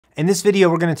In this video,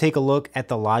 we're going to take a look at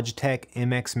the Logitech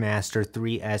MX Master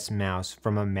 3S mouse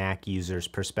from a Mac user's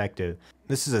perspective.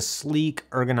 This is a sleek,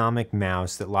 ergonomic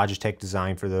mouse that Logitech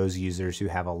designed for those users who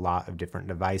have a lot of different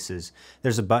devices.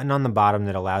 There's a button on the bottom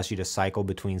that allows you to cycle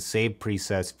between saved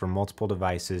presets for multiple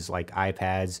devices like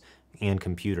iPads and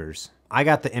computers. I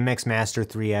got the MX Master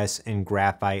 3S in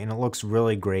graphite and it looks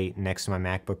really great next to my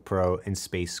MacBook Pro in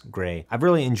space gray. I've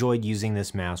really enjoyed using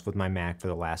this mouse with my Mac for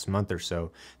the last month or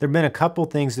so. There have been a couple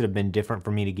things that have been different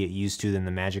for me to get used to than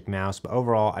the Magic Mouse, but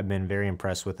overall I've been very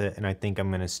impressed with it and I think I'm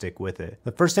going to stick with it.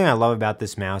 The first thing I love about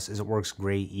this mouse is it works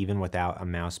great even without a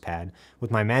mouse pad. With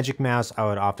my Magic Mouse, I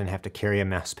would often have to carry a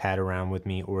mouse pad around with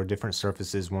me, or different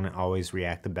surfaces wouldn't always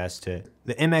react the best to it.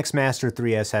 The MX Master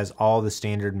 3S has all the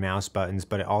standard mouse buttons,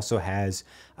 but it also has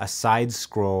a side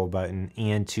scroll button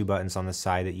and two buttons on the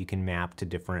side that you can map to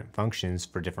different functions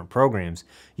for different programs.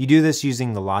 You do this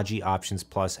using the Logi Options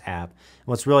Plus app.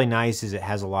 What's really nice is it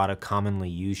has a lot of commonly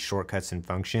used shortcuts and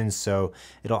functions, so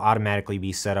it'll automatically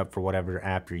be set up for whatever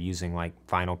app you're using, like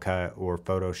Final Cut or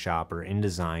Photoshop or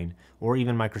InDesign, or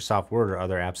even Microsoft Word or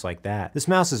other apps like that. This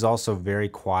mouse is also very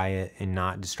quiet and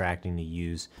not distracting to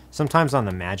use. Sometimes on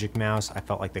the Magic Mouse, I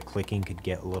felt like the clicking could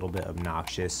get a little bit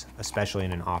obnoxious, especially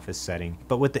in an office setting.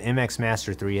 But with the MX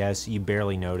Master 3S, you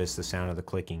barely notice the sound of the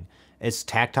clicking. It's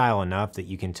tactile enough that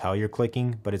you can tell you're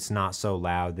clicking, but it's not so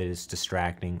loud that it's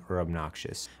distracting or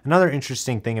obnoxious. Another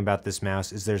interesting thing about this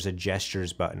mouse is there's a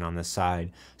gestures button on the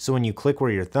side. So when you click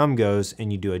where your thumb goes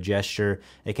and you do a gesture,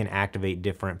 it can activate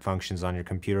different functions on your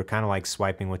computer, kind of like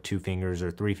swiping with 2 fingers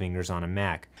or 3 fingers on a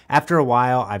Mac. After a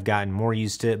while, I've gotten more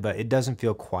used to it, but it doesn't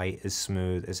feel quite as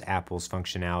smooth as Apple's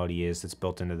functionality is that's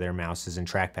built into their mouses and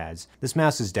trackpads. This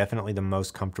mouse is definitely the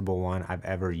most comfortable one I've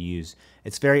ever used.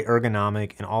 It's very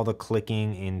ergonomic and all the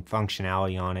clicking and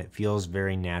functionality on it feels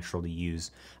very natural to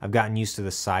use. I've gotten used to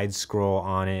the side scroll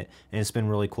on it, and it's been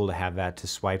really cool to have that to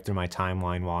swipe through my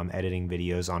timeline while I'm editing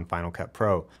videos on Final Cut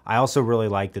Pro. I also really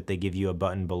like that they give you a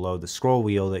button below the scroll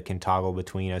wheel that can toggle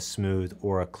between a smooth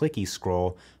or a clicky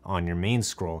scroll on your main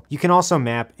scroll. You can also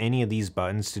map any of these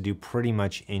buttons to do pretty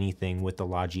much anything with the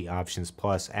Logi Options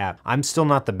Plus app. I'm still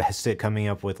not the best at coming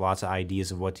up with lots of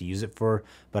ideas of what to use it for,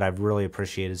 but I've really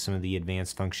appreciated some of the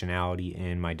advanced functionality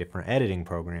in my different editing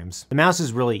programs. The mouse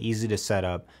is really easy to set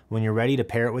up. When you're ready to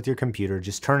pair it with your computer,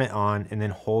 just turn it on and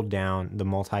then hold down the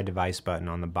multi-device button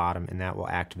on the bottom, and that will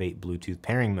activate Bluetooth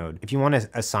pairing mode. If you want to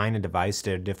assign a device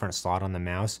to a different slot on the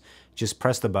mouse, just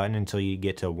press the button until you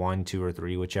get to 1, 2, or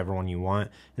 3, whichever one you want,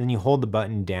 and then you hold the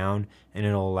button down and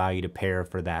it'll allow you to pair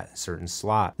for that certain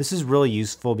slot. This is really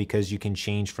useful because you can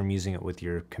change from using it with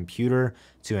your computer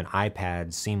to an iPad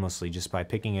seamlessly just by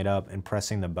picking it up and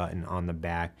pressing the button on the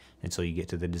back until you get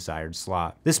to the desired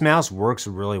slot. This mouse works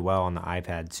really well on the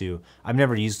iPad too. I've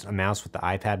never used a mouse with the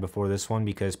iPad before this one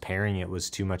because pairing it was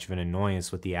too much of an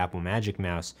annoyance with the Apple Magic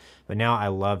Mouse, but now I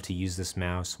love to use this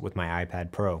mouse with my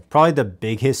iPad Pro. Probably the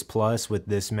biggest plus with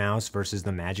this mouse versus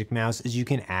the Magic Mouse is you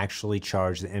can actually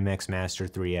charge the MX Master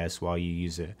 3S while you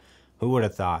use it. Who would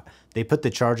have thought? They put the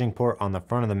charging port on the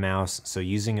front of the mouse, so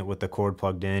using it with the cord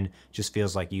plugged in just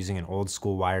feels like using an old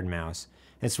school wired mouse.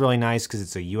 It's really nice because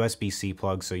it's a USB-C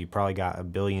plug, so you probably got a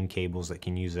billion cables that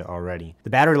can use it already. The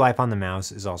battery life on the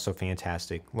mouse is also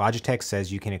fantastic. Logitech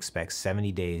says you can expect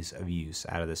 70 days of use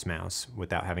out of this mouse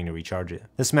without having to recharge it.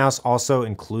 This mouse also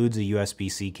includes a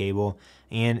USB-C cable,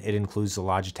 and it includes the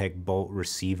Logitech Bolt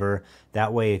receiver.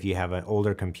 That way, if you have an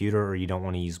older computer or you don't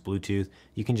want to use Bluetooth,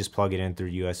 you can just plug it in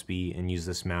through USB and use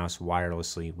this mouse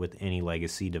wirelessly with any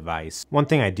legacy device. One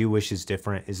thing I do wish is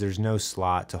different is there's no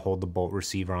slot to hold the Bolt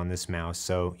receiver on this mouse,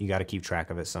 so you got to keep track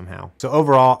of it somehow. So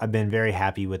overall, I've been very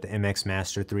happy with the MX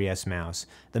Master 3S mouse.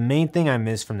 The main thing I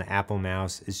miss from the Apple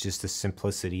mouse is just the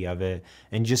simplicity of it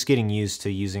and just getting used to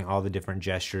using all the different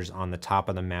gestures on the top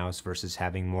of the mouse versus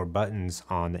having more buttons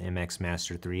on the MX Master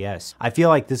 3S. I feel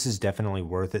like this is definitely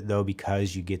worth it though,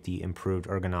 because you get the improved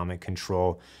ergonomic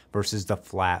control versus the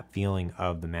flat feeling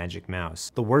of the Magic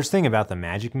Mouse. The worst thing about the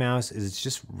Magic Mouse is it's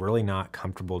just really not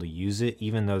comfortable to use it,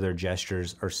 even though their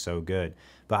gestures are so good.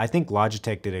 But I think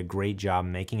Logitech did a great job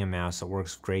making a mouse that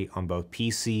works great on both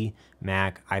PC,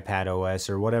 Mac, iPad OS,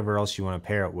 or whatever else you want to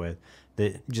pair it with,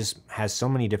 that just has so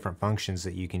many different functions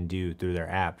that you can do through their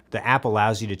app. The app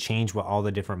allows you to change what all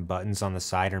the different buttons on the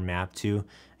side are mapped to,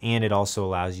 and it also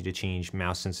allows you to change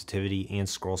mouse sensitivity and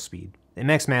scroll speed. The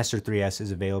MX Master 3S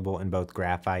is available in both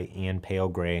graphite and pale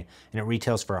gray, and it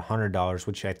retails for $100,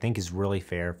 which I think is really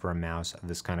fair for a mouse of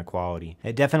this kind of quality.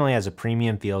 It definitely has a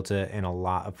premium feel to it and a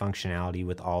lot of functionality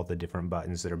with all the different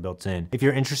buttons that are built in. If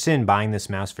you're interested in buying this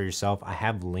mouse for yourself, I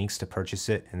have links to purchase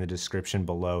it in the description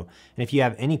below. And if you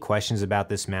have any questions about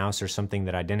this mouse or something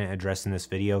that I didn't address in this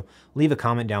video, leave a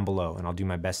comment down below and I'll do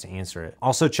my best to answer it.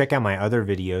 Also, check out my other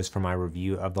videos for my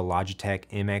review of the Logitech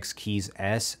MX Keys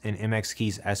S and MX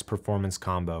Keys S Performance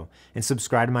combo, and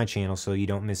subscribe to my channel so you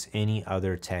don't miss any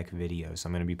other tech videos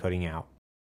I'm going to be putting out.